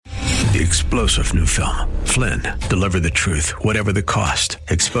The explosive new film, Flynn, deliver the truth, whatever the cost,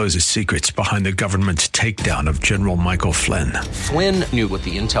 exposes secrets behind the government's takedown of General Michael Flynn. Flynn knew what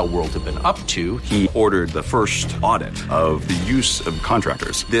the intel world had been up to. He ordered the first audit of the use of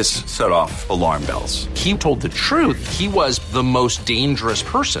contractors. This set off alarm bells. He told the truth. He was the most dangerous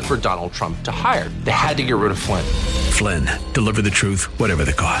person for Donald Trump to hire. They had to get rid of Flynn. Flynn, deliver the truth, whatever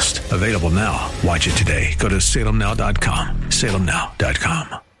the cost. Available now. Watch it today. Go to salemnow.com.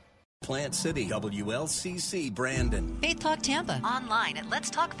 salemnow.com. Plant City, WLCC, Brandon. Faith Talk Tampa. Online at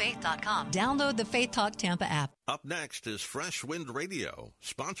letstalkfaith.com. Download the Faith Talk Tampa app. Up next is Fresh Wind Radio,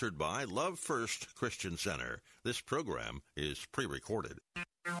 sponsored by Love First Christian Center. This program is pre-recorded.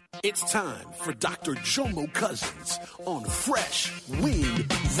 It's time for Dr. Jomo Cousins on Fresh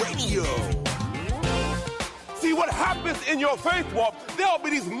Wind Radio. See, what happens in your faith walk, there'll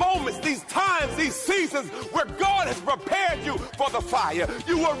be these moments, these times, these seasons where God has prepared you for the fire.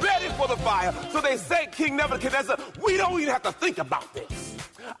 You were ready for the fire. So they say, King Nebuchadnezzar, we don't even have to think about this.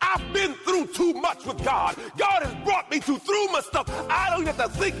 I've been through too much with God. God has brought me through my stuff. I don't even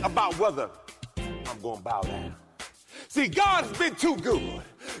have to think about whether I'm going to bow down. See, God has been too good.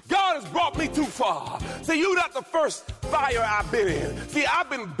 God has brought me too far. See, you're not the first fire I've been in. See, I've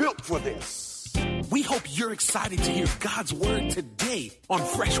been built for this. We hope you're excited to hear God's word today on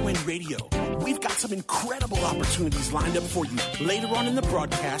Fresh Wind Radio. We've got some incredible opportunities lined up for you later on in the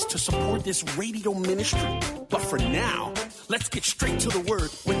broadcast to support this radio ministry. But for now, let's get straight to the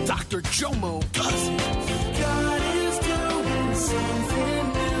word with Dr. Jomo Cousins. God is doing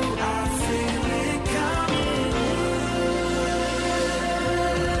something new. I feel it coming.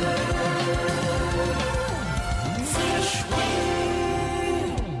 Fresh Wind.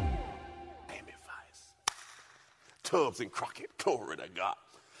 Tubbs and Crockett, glory to God.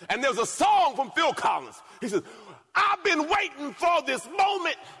 And there's a song from Phil Collins. He says, I've been waiting for this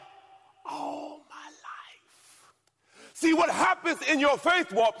moment all my life. See, what happens in your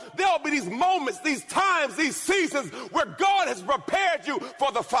faith walk, there'll be these moments, these times, these seasons where God has prepared you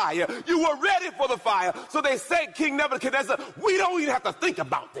for the fire. You were ready for the fire. So they say, King Nebuchadnezzar, we don't even have to think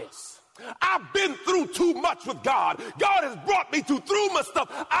about this. I've been through too much with God. God has brought me through my stuff.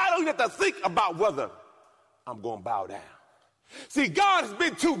 I don't even have to think about whether I'm going to bow down. See, God has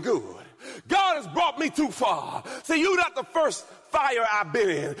been too good. God has brought me too far. See, you're not the first fire I've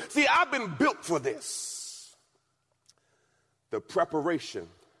been in. See, I've been built for this. The preparation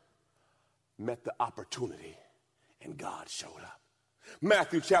met the opportunity, and God showed up.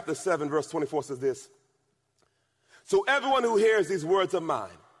 Matthew chapter 7, verse 24 says this. So everyone who hears these words of mine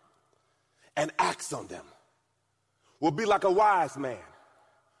and acts on them will be like a wise man,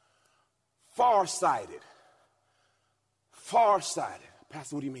 farsighted. Farsighted.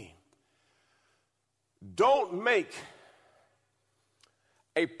 Pastor, what do you mean? Don't make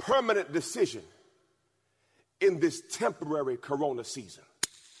a permanent decision in this temporary corona season.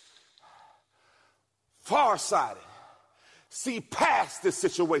 Farsighted. See past this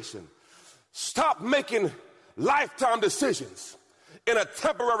situation. Stop making lifetime decisions in a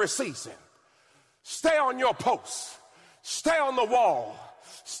temporary season. Stay on your post. Stay on the wall.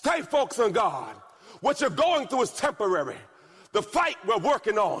 Stay focused on God. What you're going through is temporary. The fight we're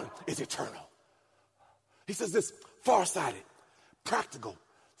working on is eternal. He says this farsighted, practical,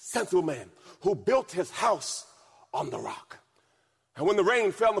 sensible man who built his house on the rock. And when the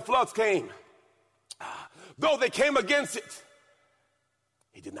rain fell and the floods came, though they came against it,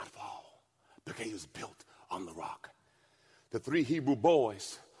 he did not fall because he was built on the rock. The 3 Hebrew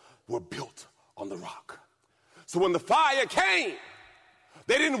boys were built on the rock. So when the fire came,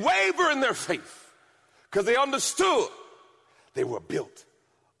 they didn't waver in their faith because they understood they were built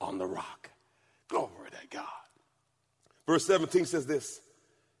on the rock. Glory to God. Verse 17 says this.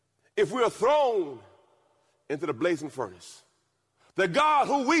 If we are thrown into the blazing furnace, the God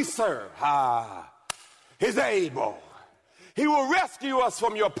who we serve, is able. He will rescue us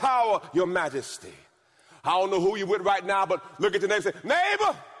from your power, your majesty. I don't know who you're with right now, but look at your neighbor and say,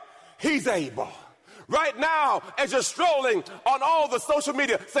 neighbor, he's able. Right now, as you're strolling on all the social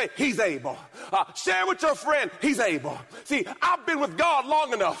media, say, he's able. Share with your friend, he's able. See, I've been with God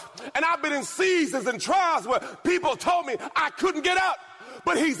long enough, and I've been in seasons and trials where people told me I couldn't get out,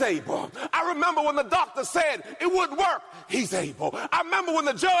 but he's able. I remember when the doctor said it wouldn't work, he's able. I remember when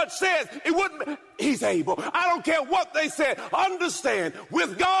the judge said it wouldn't, he's able. I don't care what they said. Understand,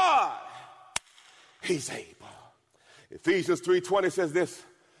 with God, he's able. Ephesians 3:20 says this,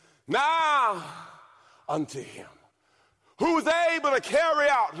 now unto him who is able to carry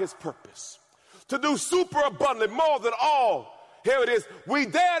out his purpose, to do super abundantly more than all, here it is, we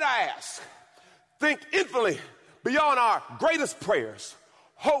dare to ask, think infinitely beyond our greatest prayers,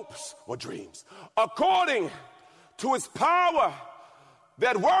 hopes or dreams, according to his power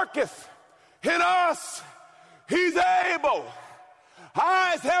that worketh in us. He's able.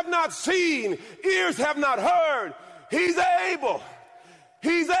 Eyes have not seen, ears have not heard. He's able.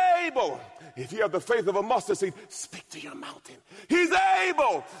 He's able. If you have the faith of a mustard seed, speak to your mountain. He's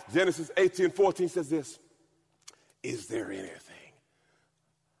able. Genesis 18:14 says this. Is there anything?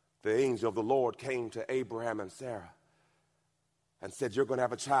 The angel of the Lord came to Abraham and Sarah and said, you're going to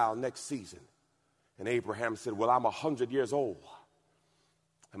have a child next season. And Abraham said, well, I'm 100 years old.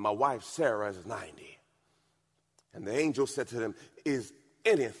 And my wife Sarah is 90. And the angel said to them, is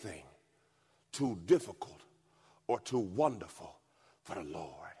anything too difficult or too wonderful for the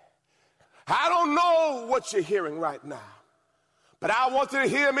Lord? I don't know what you're hearing right now, but I want you to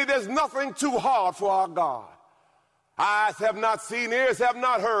hear me. There's nothing too hard for our God. Eyes have not seen, ears have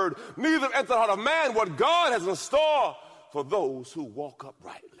not heard, neither entered the heart of man what God has in store for those who walk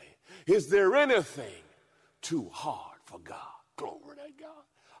uprightly. Is there anything too hard for God? Glory to God.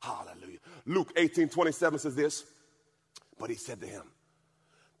 Hallelujah. Luke 18:27 says this, but he said to him,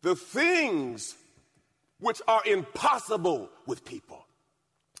 the things which are impossible with people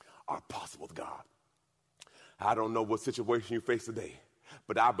are possible with God. I don't know what situation you face today,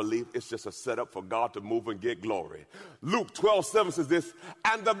 but I believe it's just a setup for God to move and get glory. Luke 12:7 says this,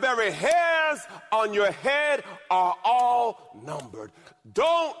 and the very hairs on your head are all numbered.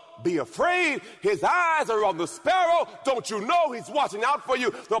 Don't be afraid. His eyes are on the sparrow. Don't you know he's watching out for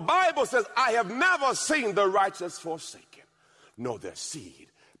you? The Bible says, I have never seen the righteous forsaken, nor their seed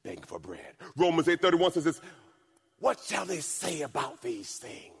begging for bread. Romans 8:31 says this, what shall they say about these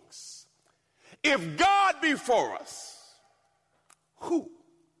things? If God be for us, who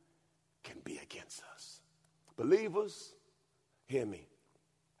can be against us? Believers, hear me.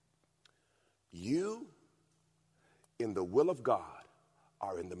 You, in the will of God,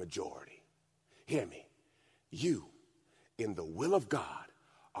 are in the majority. Hear me. You, in the will of God,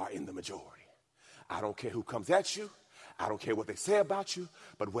 are in the majority. I don't care who comes at you. I don't care what they say about you.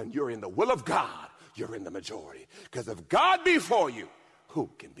 But when you're in the will of God, you're in the majority. Because if God be for you, who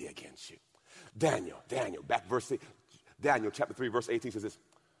can be against you? Daniel, Daniel chapter 3, verse 18 says this.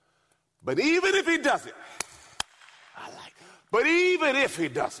 But even if he doesn't, but even if he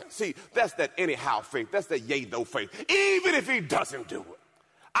doesn't, see, that's that anyhow faith. That's that yea, no faith. Even if he doesn't do it,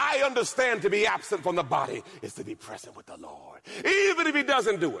 I understand to be absent from the body is to be present with the Lord. Even if he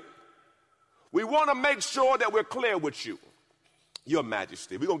doesn't do it, we want to make sure that we're clear with you, your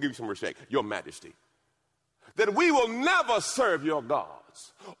majesty. We're going to give you some respect, your majesty. That we will never serve your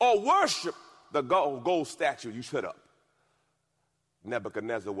gods or worship the gold statue you set up.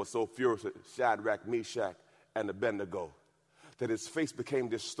 Nebuchadnezzar was so furious at Shadrach, Meshach, and Abednego that his face became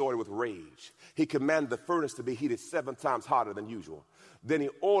distorted with rage. He commanded the furnace to be heated 7 times hotter than usual. Then he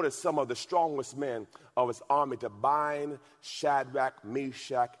ordered some of the strongest men of his army to bind Shadrach,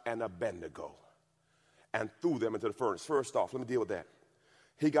 Meshach, and Abednego and threw them into the furnace. First off, let me deal with that.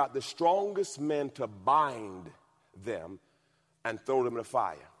 He got the strongest men to bind them and throw them in the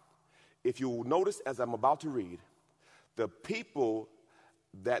fire. If you notice, as I'm about to read, the people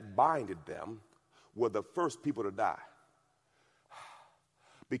that binded them were the first people to die.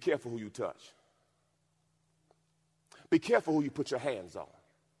 Be careful who you touch. Be careful who you put your hands on.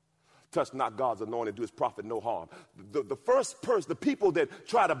 Touch not God's anointed, do his prophet no harm. The first person, the people that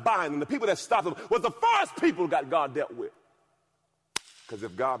try to bind them, the people that stop them, was the first people that God dealt with. Because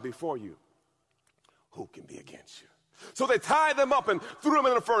if God be for you, who can be against you? So they tied them up and threw them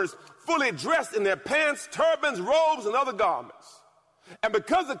in the furnace, fully dressed in their pants, turbans, robes, and other garments. And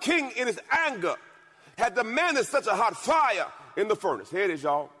because the king, in his anger, had demanded such a hot fire in the furnace. Here it is,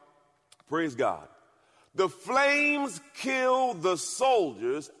 y'all. Praise God. The flames killed the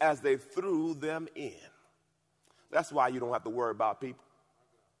soldiers as they threw them in. That's why you don't have to worry about people.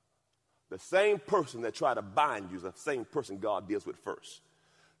 The same person that tried to bind you is the same person God deals with first.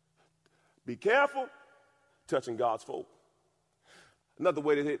 Be careful touching God's folk. Another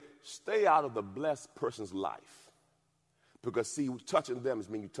way to hit, stay out of the blessed person's life. Because, see, touching them is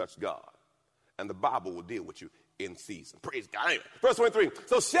mean you touch God. And the Bible will deal with you in season. Praise God. Anyway, verse 23.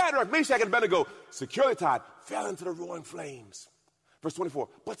 So Shadrach, Meshach, and Abednego, securely tied, fell into the roaring flames. Verse 24.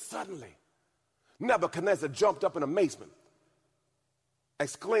 But suddenly, Nebuchadnezzar jumped up in amazement,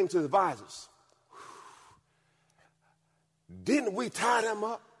 exclaimed to his advisors, didn't we tie them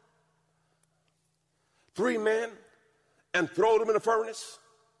up, 3 men, and throw them in the furnace?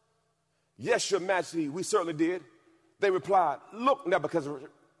 Yes, your majesty, we certainly did. They replied, look, Nebuchadnezzar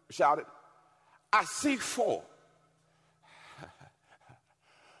shouted, I see 4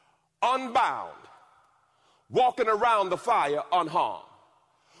 unbound, walking around the fire unharmed.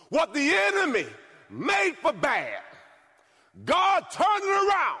 What the enemy made for bad, God turned it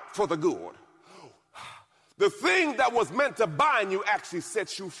around for the good. The thing that was meant to bind you actually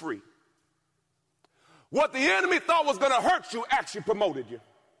sets you free. What the enemy thought was going to hurt you actually promoted you.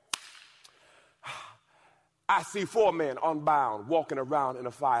 I see 4 men unbound walking around in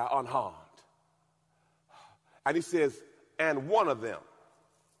a fire unharmed. And he says, and one of them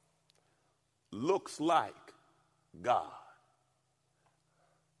looks like God.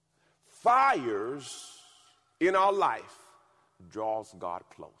 Fires in our life draws God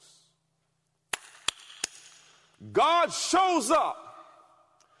close. God shows up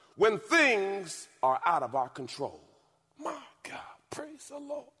when things are out of our control. My God, praise the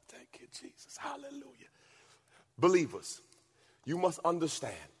Lord. Thank you, Jesus. Hallelujah. Believers, you must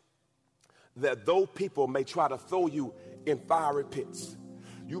understand that though people may try to throw you in fiery pits,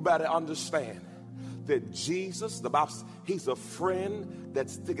 you better understand that Jesus, the Bible says, he's a friend that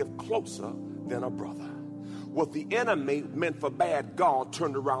sticketh closer than a brother. What the enemy meant for bad, God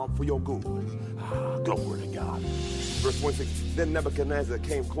turned around for your good. Glory to God. Verse 26, then Nebuchadnezzar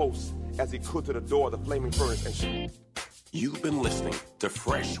came close as he could to the door of the flaming furnace and shouted. You've been listening to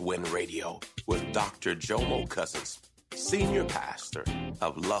Fresh Wind Radio with Dr. Jomo Cousins, Senior Pastor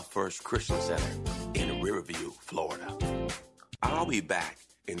of Love First Christian Center in Riverview, Florida. I'll be back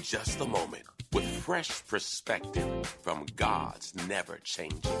in just a moment with fresh perspective from God's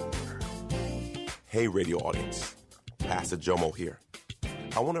never-changing word. Hey, radio audience. Pastor Jomo here.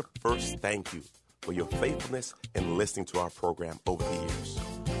 I want to first thank you for your faithfulness in listening to our program over the years.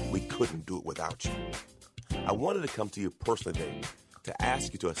 We couldn't do it without you. I wanted to come to you personally today to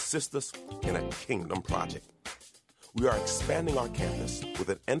ask you to assist us in a kingdom project. We are expanding our campus with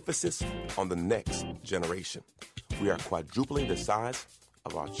an emphasis on the next generation. We are quadrupling the size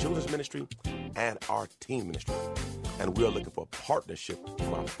of our children's ministry and our teen ministry, and we are looking for a partnership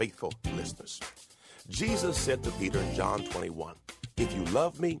from our faithful listeners. Jesus said to Peter in John 21, if you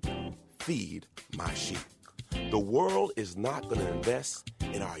love me, feed my sheep. The world is not going to invest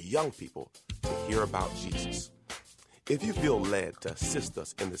in our young people to hear about Jesus. If you feel led to assist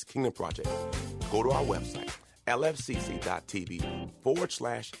us in this kingdom project, go to our website,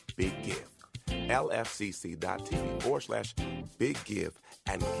 lfcc.tv/big-give, lfcc.tv/big-give,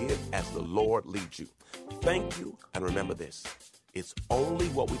 and give as the Lord leads you. Thank you, and remember this, it's only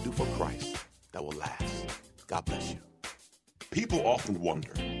what we do for Christ that will last. God bless you. People often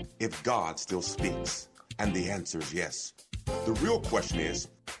wonder if God still speaks, and the answer is yes. The real question is,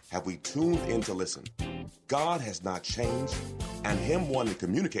 have we tuned in to listen? God has not changed, and him wanting to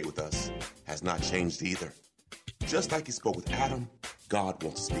communicate with us has not changed either. Just like he spoke with Adam, God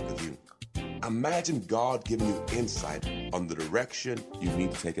wants to speak with you. Imagine God giving you insight on the direction you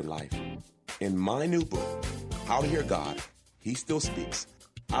need to take in life. In my new book, How to Hear God, He Still Speaks,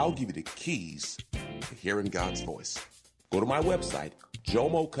 I'll give you the keys to hearing God's voice. Go to my website,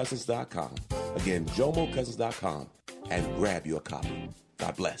 JomoCousins.com. Again, JomoCousins.com, and grab you a copy.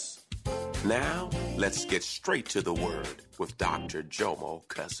 God bless. Now, let's get straight to the word with Dr. Jomo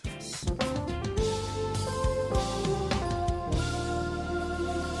Cousins.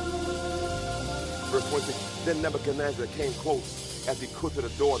 Verse 26, then Nebuchadnezzar came close as he could to the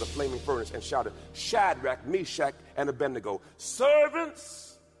door of the flaming furnace and shouted, Shadrach, Meshach, and Abednego,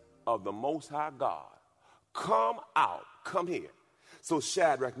 servants of the Most High God, come out, come here. So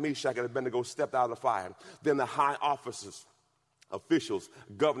Shadrach, Meshach, and Abednego stepped out of the fire. Then the high officers, officials,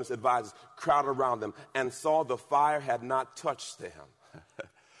 governors, advisors crowded around them and saw the fire had not touched them.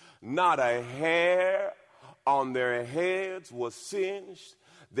 Not a hair on their heads was singed.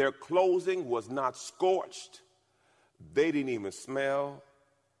 Their clothing was not scorched. They didn't even smell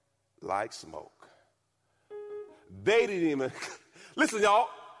like smoke. They didn't even, listen y'all,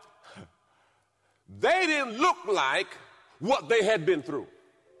 they didn't look like what they had been through.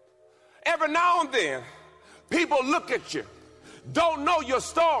 Every now and then, people look at you, don't know your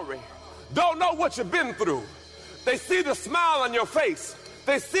story, don't know what you've been through. They see the smile on your face.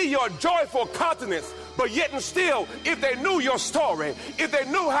 They see your joyful countenance, but yet and still, if they knew your story, if they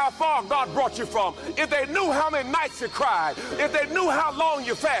knew how far God brought you from, if they knew how many nights you cried, if they knew how long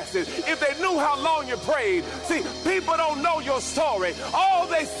you fasted, if they knew how long you prayed. See, people don't know your story. All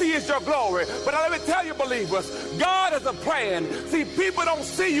they see is your glory. But let me tell you, believers, God has a plan. See, people don't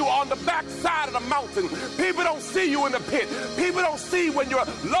see you on the backside of the mountain. People don't see you in the pit. People don't see when you're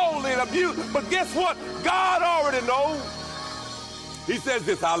lonely and abused. But guess what? God already knows. He says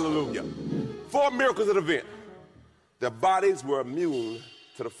this, hallelujah. 4 miracles of the event. Their bodies were immune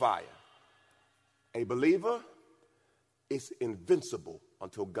to the fire. A believer is invincible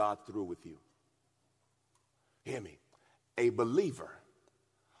until God through with you. Hear me. A believer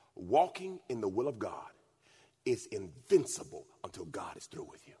walking in the will of God is invincible until God is through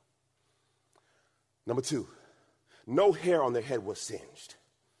with you. Number 2, no hair on their head was singed.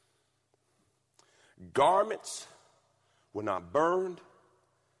 Garments were not burned,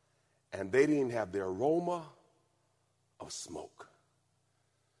 and they didn't have the aroma of smoke.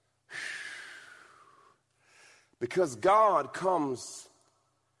 Because God comes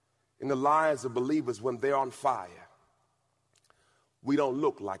in the lives of believers when they're on fire, we don't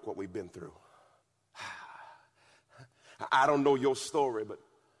look like what we've been through. I don't know your story, but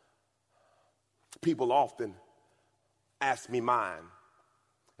people often ask me mine,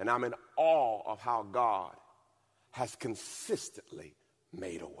 and I'm in awe of how God has consistently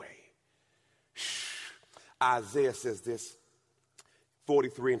made a way. Isaiah says this,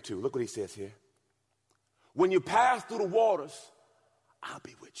 43:2. Look what he says here. When you pass through the waters, I'll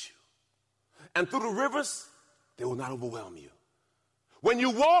be with you. And through the rivers, they will not overwhelm you. When you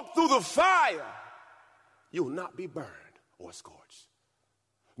walk through the fire, you will not be burned or scorched,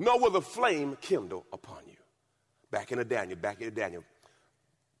 nor will the flame kindle upon you. Back into Daniel,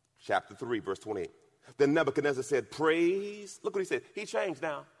 chapter 3, verse 28. Then Nebuchadnezzar said, praise, look what he said. He changed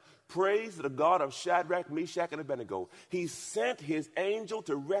now. Praise the God of Shadrach, Meshach, and Abednego. He sent his angel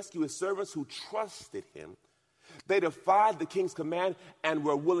to rescue his servants who trusted him. They defied the king's command and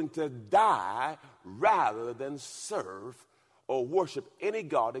were willing to die rather than serve or worship any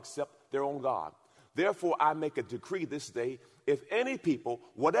god except their own God. Therefore, I make a decree this day, if any people,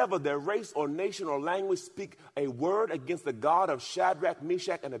 whatever their race or nation or language, speak a word against the God of Shadrach,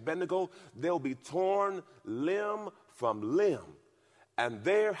 Meshach, and Abednego, they'll be torn limb from limb, and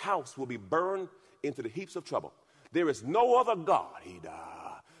their house will be burned into the heaps of trouble. There is no other God,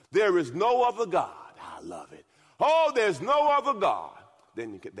 there is no other God, I love it. Oh, there's no other God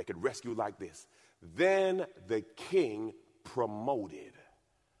that could rescue like this. Then the king promoted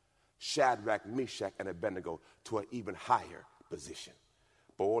Shadrach, Meshach, and Abednego to an even higher position.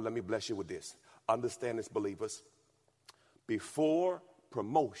 Boy, let me bless you with this. Understand this, believers. Before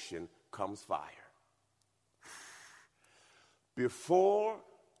promotion comes fire. Before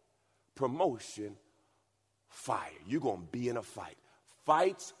promotion, fire. You're going to be in a fight.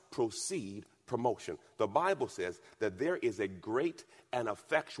 Fights precede promotion. The Bible says that there is a great and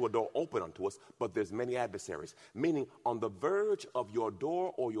effectual door open unto us, but there's many adversaries. Meaning, on the verge of your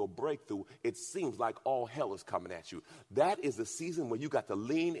door or your breakthrough, it seems like all hell is coming at you. That is the season where you got to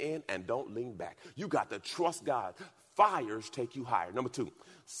lean in and don't lean back. You got to trust God. Fires take you higher. Number 2,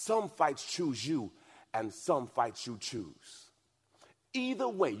 some fights choose you and some fights you choose. Either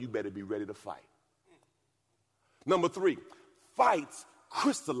way, you better be ready to fight. Number 3, fights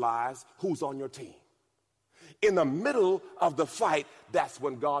crystallize who's on your team. In the middle of the fight, that's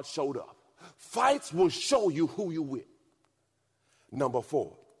when God showed up. Fights will show you who you with. Number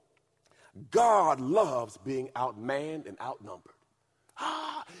 4, God loves being outmanned and outnumbered.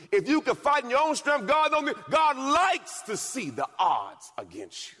 If you can fight in your own strength, God likes to see the odds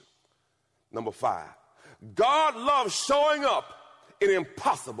against you. Number 5, God loves showing up in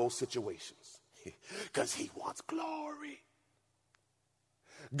impossible situations because he wants glory.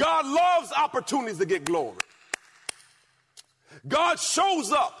 God loves opportunities to get glory. God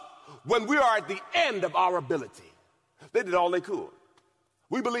shows up when we are at the end of our ability. They did all they could.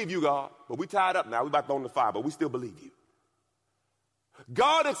 We believe you, God, but we tied up now. We about to throw in the fire, but we still believe you.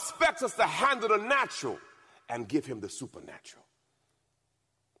 God expects us to handle the natural and give him the supernatural.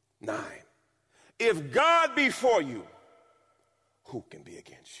 9, if God be for you, who can be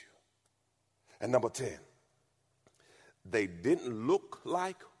against you? And number 10, they didn't look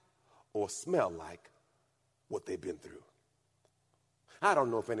like or smell like what they've been through. I don't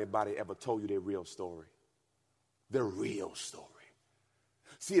know if anybody ever told you their real story. Their real story.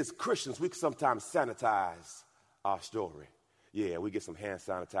 See, as Christians, we sometimes sanitize our story. Yeah, we get some hand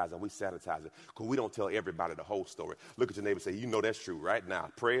sanitizer and we sanitize it because we don't tell everybody the whole story. Look at your neighbor and say, you know that's true right now.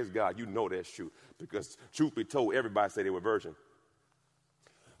 Praise God, you know that's true. Because truth be told, everybody say they were virgin.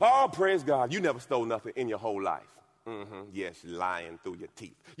 Oh, praise God, you never stole nothing in your whole life. Yes, lying through your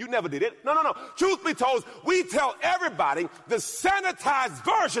teeth. You never did it. No. Truth be told, we tell everybody the sanitized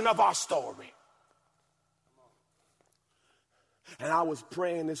version of our story. And I was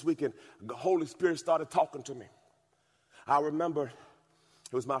praying this week and the Holy Spirit started talking to me. I remember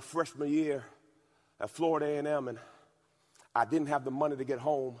it was my freshman year at Florida A&M, and I didn't have the money to get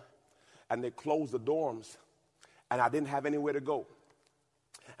home, and they closed the dorms, and I didn't have anywhere to go.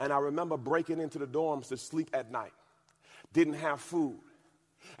 And I remember breaking into the dorms to sleep at night. Didn't have food.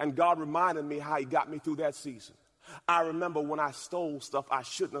 And God reminded me how he got me through that season. I remember when I stole stuff I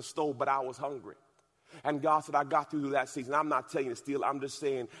shouldn't have stole, but I was hungry. And God said, I got through that season. I'm not telling you to steal. I'm just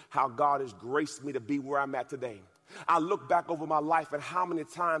saying how God has graced me to be where I'm at today. I look back over my life and how many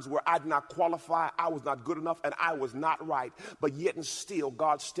times where I did not qualify, I was not good enough, and I was not right. But yet and still,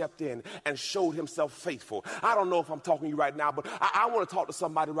 God stepped in and showed himself faithful. I don't know if I'm talking to you right now, but I want to talk to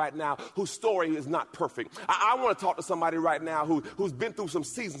somebody right now whose story is not perfect. I want to talk to somebody right now who's been through some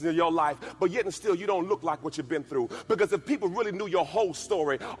seasons in your life, but yet and still you don't look like what you've been through. Because if people really knew your whole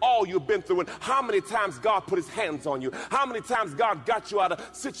story, all you've been through, and how many times God put his hands on you, how many times God got you out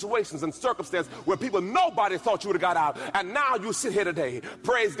of situations and circumstances where nobody thought you would have got out, and now you sit here today,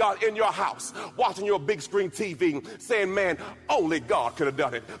 praise God, in your house, watching your big screen TV, saying, man, only God could have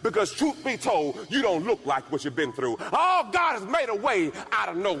done it. Because truth be told, you don't look like what you've been through. Oh, God has made a way out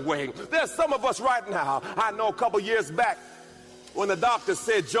of no way. There's some of us right now, I know a couple years back, when the doctor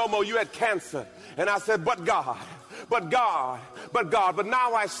said, Jomo, you had cancer. And I said, but God. But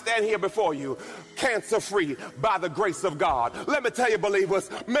now I stand here before you, cancer-free by the grace of God. Let me tell you, believers,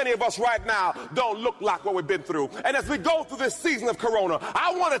 many of us right now don't look like what we've been through. And as we go through this season of Corona,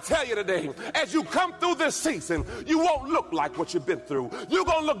 I want to tell you today, as you come through this season, you won't look like what you've been through. You're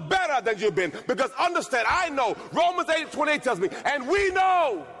going to look better than you've been. Because understand, I know, Romans 8:28 tells me, and we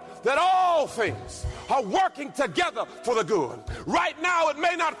know that all things are working together for the good. Right now, it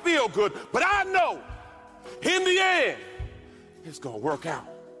may not feel good, but I know in the end, it's going to work out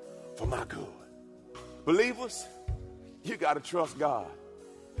for my good. Believers, you got to trust God.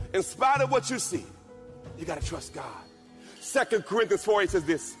 In spite of what you see, you got to trust God. 2 Corinthians 4:8 says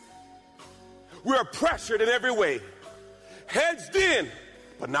this: we're pressured in every way, hedged in,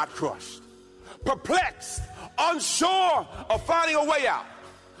 but not crushed, perplexed, unsure of finding a way out,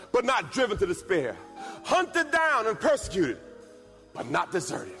 but not driven to despair, hunted down and persecuted, but not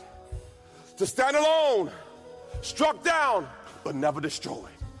deserted, to stand alone, struck down, but never destroyed,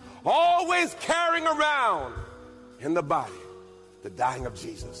 always carrying around in the body the dying of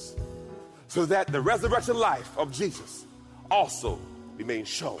Jesus, so that the resurrection life of Jesus also be made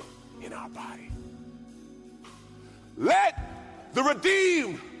shown in our body. Let the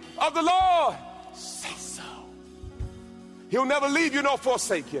redeemed of the Lord say so. He'll never leave you nor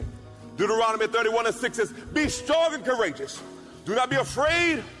forsake you. Deuteronomy 31:6 says, be strong and courageous. Do not be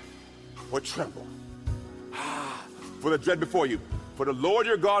afraid or tremble. For the dread before you. For the Lord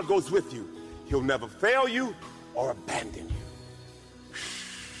your God goes with you. He'll never fail you or abandon you.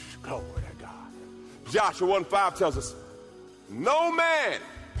 Glory to God. Joshua 1:5 tells us, no man,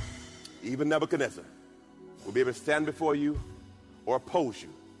 even Nebuchadnezzar, will be able to stand before you or oppose you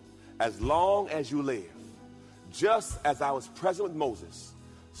as long as you live. Just as I was present with Moses,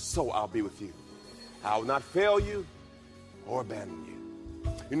 so I'll be with you. I will not fail you or abandon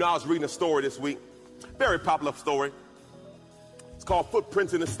you. You know, I was reading a story this week, very popular story. It's called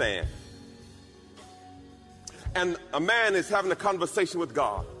Footprints in the Sand. And a man is having a conversation with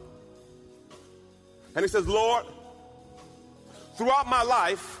God. And he says, Lord, throughout my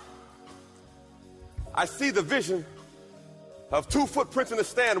life, I see the vision of two footprints in the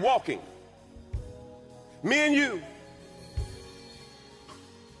sand walking. Me and you.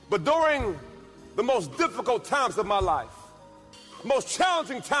 But during the most difficult times of my life, most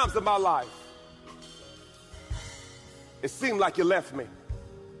challenging times of my life, it seemed like you left me.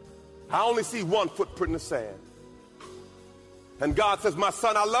 I only see one footprint in the sand. And God says, my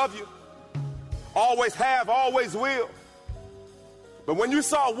son, I love you. Always have, always will. But when you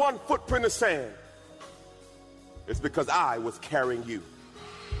saw one footprint in the sand, it's because I was carrying you.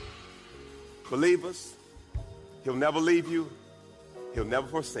 Believers, he'll never leave you. He'll never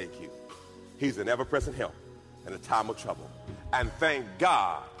forsake you. He's an ever-present help in a time of trouble. And thank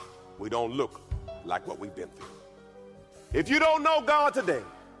God we don't look like what we've been through. If you don't know God today,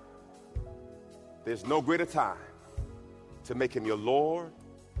 there's no greater time to make him your Lord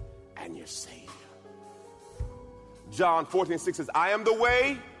and your Savior. John 14:6 says, I am the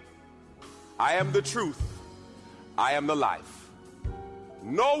way, I am the truth, I am the life.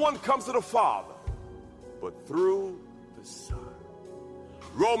 No one comes to the Father but through the Son.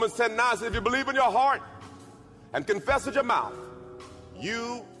 Romans 10:9 says, if you believe in your heart and confess with your mouth,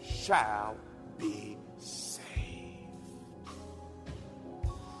 you shall be saved.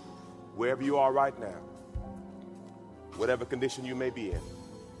 Wherever you are right now, whatever condition you may be in,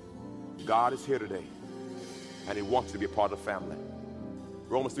 God is here today, and he wants you to be a part of the family.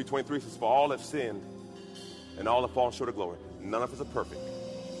 Romans 3:23 says, for all have sinned, and all have fallen short of glory. None of us are perfect.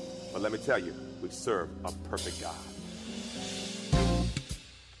 But let me tell you, we serve a perfect God.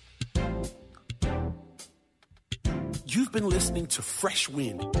 You've been listening to Fresh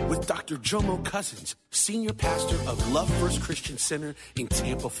Wind with Dr. Jomo Cousins, Senior Pastor of Love First Christian Center in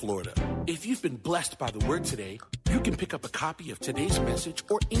Tampa, Florida. If you've been blessed by the word today, you can pick up a copy of today's message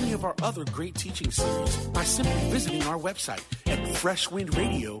or any of our other great teaching series by simply visiting our website at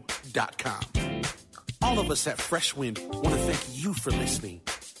freshwindradio.com. All of us at Fresh Wind want to thank you for listening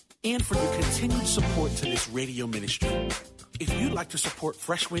and for your continued support to this radio ministry. If you'd like to support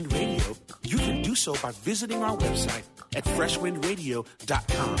Fresh Wind Radio, you can do so by visiting our website at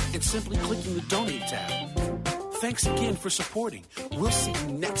freshwindradio.com and simply clicking the Donate tab. Thanks again for supporting. We'll see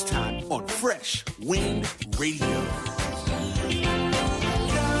you next time on Fresh Wind Radio.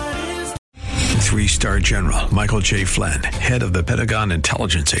 3-star General Michael J. Flynn, head of the Pentagon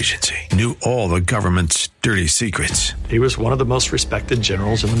Intelligence Agency, knew all the government's dirty secrets. He was one of the most respected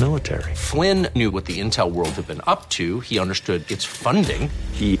generals in the military. Flynn knew what the intel world had been up to. He understood its funding.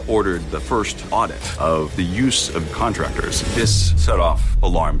 He ordered the first audit of the use of contractors. This set off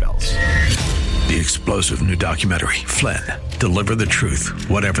alarm bells. The explosive new documentary, Flynn, Deliver the Truth,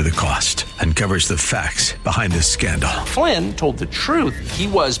 Whatever the Cost, uncovers the facts behind this scandal. Flynn told the truth. He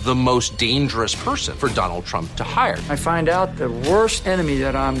was the most dangerous person for Donald Trump to hire. I find out the worst enemy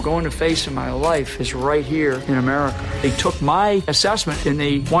that I'm going to face in my life is right here in America. They took my assessment and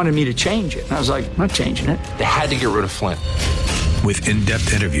they wanted me to change it. And I was like, I'm not changing it. They had to get rid of Flynn. With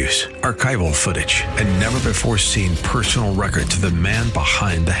in-depth interviews, archival footage, and never-before-seen personal records of the man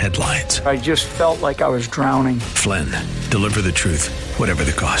behind the headlines. I just felt like I was drowning. Flynn, Deliver the Truth, Whatever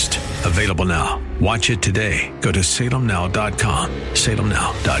the Cost. Available now. Watch it today. Go to salemnow.com.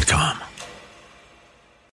 salemnow.com.